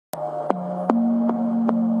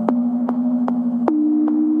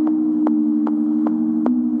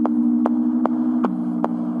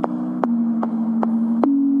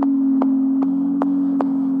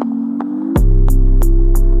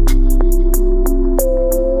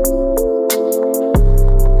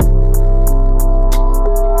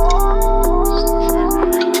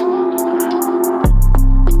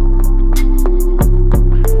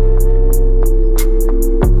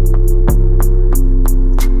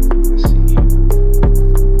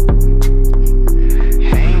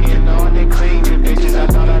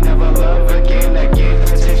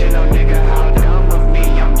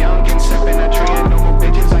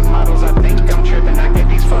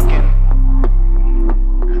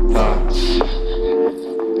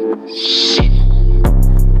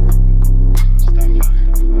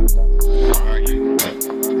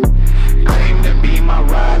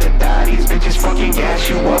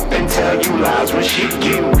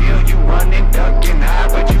real, you running, ducking high,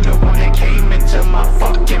 but you the one that came into my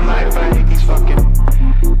fucking life. I hate these fucking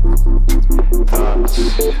thoughts.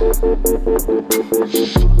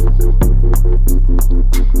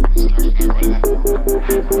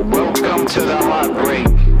 Welcome to the heartbreak.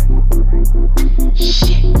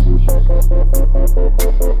 Shit.